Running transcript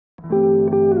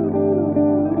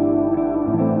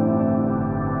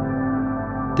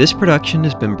This production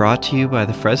has been brought to you by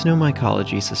the Fresno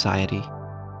Mycology Society.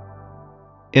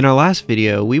 In our last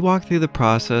video, we walked through the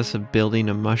process of building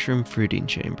a mushroom fruiting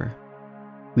chamber.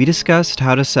 We discussed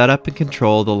how to set up and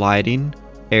control the lighting,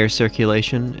 air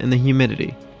circulation, and the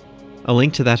humidity. A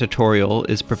link to that tutorial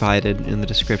is provided in the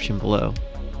description below.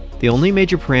 The only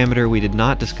major parameter we did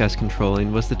not discuss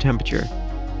controlling was the temperature,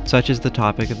 such as the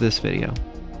topic of this video.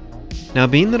 Now,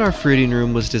 being that our fruiting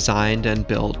room was designed and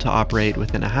built to operate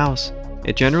within a house,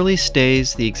 it generally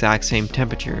stays the exact same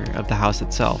temperature of the house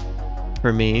itself.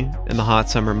 For me, in the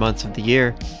hot summer months of the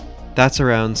year, that's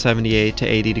around 78 to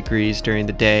 80 degrees during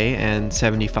the day and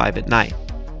 75 at night.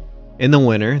 In the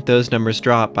winter, those numbers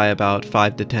drop by about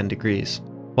 5 to 10 degrees.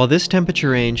 While this temperature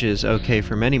range is okay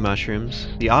for many mushrooms,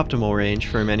 the optimal range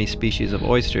for many species of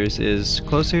oysters is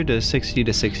closer to 60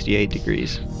 to 68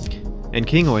 degrees. And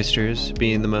king oysters,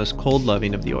 being the most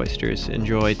cold-loving of the oysters,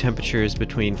 enjoy temperatures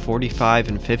between 45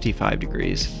 and 55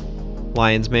 degrees.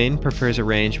 Lion's mane prefers a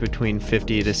range between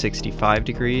 50 to 65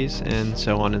 degrees, and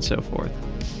so on and so forth.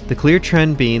 The clear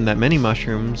trend being that many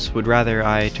mushrooms would rather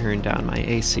I turn down my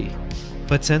AC.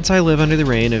 But since I live under the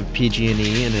reign of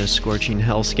PG&E in a scorching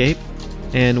hellscape,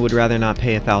 and would rather not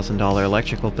pay a $1,000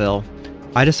 electrical bill,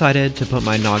 I decided to put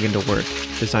my noggin to work,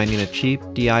 designing a cheap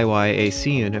DIY AC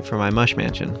unit for my mush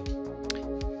mansion.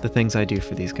 The things I do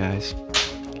for these guys.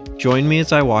 Join me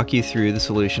as I walk you through the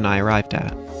solution I arrived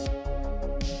at.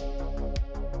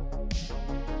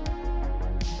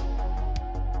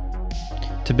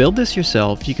 To build this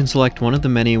yourself, you can select one of the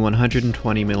many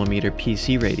 120mm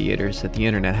PC radiators that the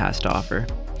internet has to offer.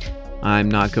 I'm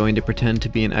not going to pretend to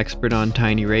be an expert on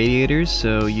tiny radiators,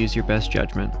 so use your best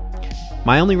judgment.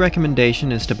 My only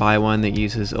recommendation is to buy one that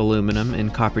uses aluminum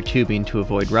and copper tubing to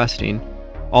avoid rusting.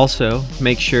 Also,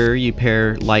 make sure you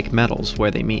pair like metals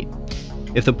where they meet.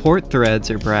 If the port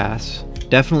threads are brass,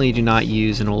 definitely do not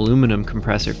use an aluminum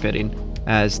compressor fitting,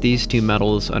 as these two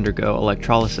metals undergo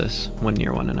electrolysis when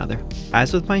near one another.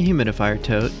 As with my humidifier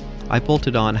tote, I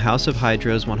bolted on House of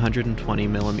Hydro's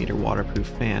 120mm waterproof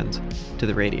fans to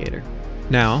the radiator.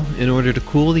 Now, in order to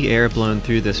cool the air blown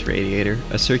through this radiator,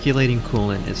 a circulating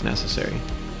coolant is necessary,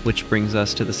 which brings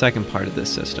us to the second part of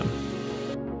this system.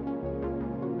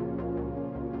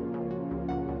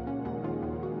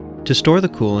 To store the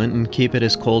coolant and keep it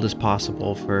as cold as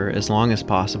possible for as long as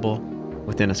possible,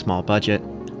 within a small budget,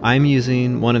 I'm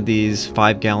using one of these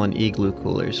 5-gallon igloo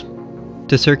coolers.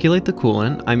 To circulate the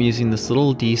coolant, I'm using this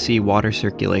little DC water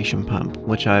circulation pump,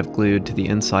 which I've glued to the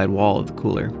inside wall of the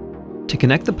cooler. To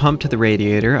connect the pump to the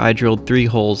radiator, I drilled 3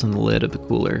 holes in the lid of the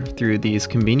cooler through these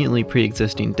conveniently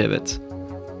pre-existing divots.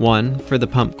 1 for the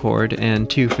pump cord and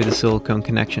 2 for the silicone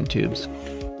connection tubes.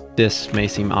 This may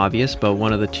seem obvious, but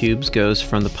one of the tubes goes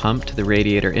from the pump to the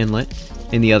radiator inlet,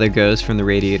 and the other goes from the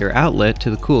radiator outlet to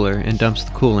the cooler and dumps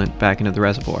the coolant back into the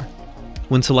reservoir.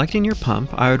 When selecting your pump,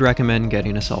 I would recommend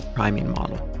getting a self-priming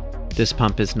model. This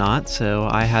pump is not, so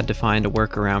I had to find a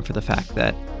workaround for the fact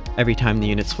that every time the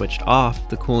unit switched off,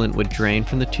 the coolant would drain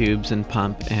from the tubes and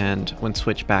pump, and when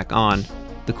switched back on,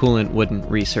 the coolant wouldn't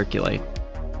recirculate.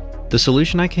 The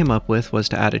solution I came up with was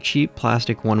to add a cheap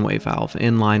plastic one-way valve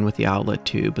in line with the outlet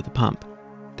tube of the pump.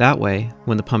 That way,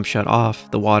 when the pump shut off,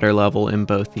 the water level in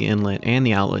both the inlet and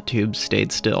the outlet tubes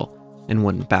stayed still and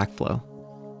wouldn't backflow.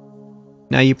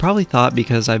 Now, you probably thought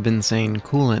because I've been saying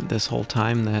coolant this whole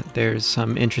time that there's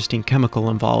some interesting chemical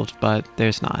involved, but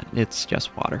there's not. It's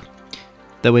just water.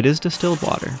 Though it is distilled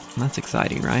water. That's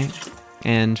exciting, right?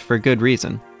 And for good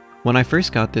reason. When I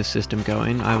first got this system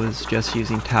going, I was just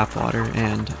using tap water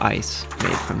and ice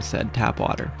made from said tap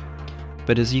water.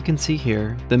 But as you can see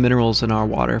here, the minerals in our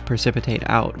water precipitate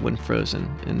out when frozen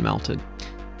and melted.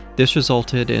 This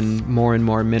resulted in more and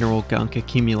more mineral gunk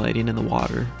accumulating in the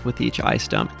water with each ice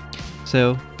dump.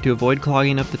 So, to avoid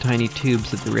clogging up the tiny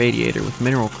tubes of the radiator with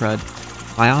mineral crud,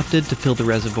 I opted to fill the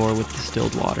reservoir with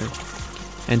distilled water.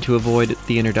 And to avoid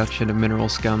the introduction of mineral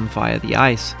scum via the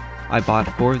ice, I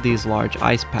bought 4 of these large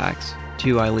ice packs.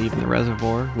 2 I leave in the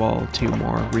reservoir, while 2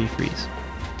 more refreeze.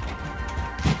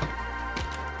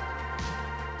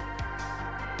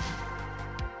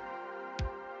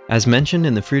 As mentioned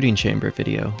in the fruiting chamber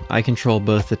video, I control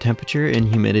both the temperature and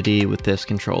humidity with this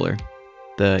controller,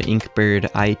 the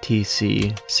Inkbird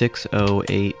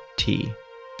ITC608T.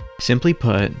 Simply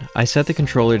put, I set the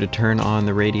controller to turn on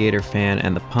the radiator fan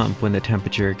and the pump when the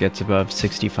temperature gets above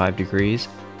 65 degrees,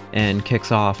 and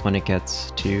kicks off when it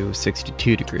gets to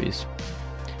 62 degrees.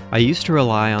 I used to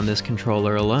rely on this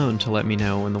controller alone to let me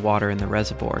know when the water in the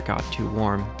reservoir got too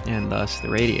warm, and thus the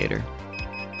radiator.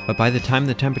 But by the time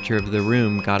the temperature of the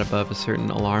room got above a certain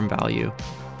alarm value,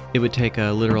 It would take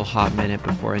a literal hot minute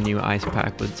before a new ice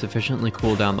pack would sufficiently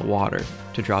cool down the water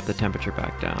to drop the temperature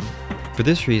back down. For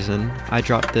this reason, I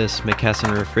dropped this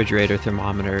Myco-104 refrigerator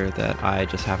thermometer that I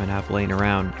just happen to have laying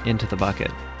around into the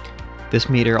bucket. This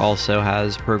meter also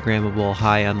has programmable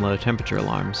high and low temperature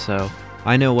alarms, so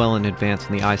I know well in advance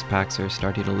when the ice packs are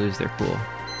starting to lose their cool.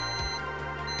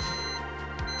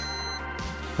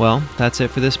 Well, that's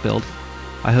it for this build.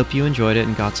 I hope you enjoyed it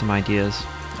and got some ideas.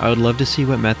 I would love to see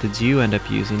what methods you end up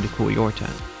using to cool your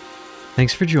tent.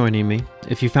 Thanks for joining me.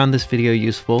 If you found this video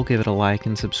useful, give it a like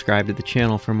and subscribe to the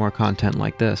channel for more content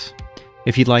like this.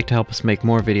 If you'd like to help us make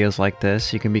more videos like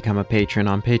this, you can become a patron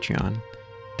on Patreon.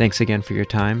 Thanks again for your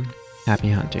time. Happy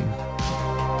hunting.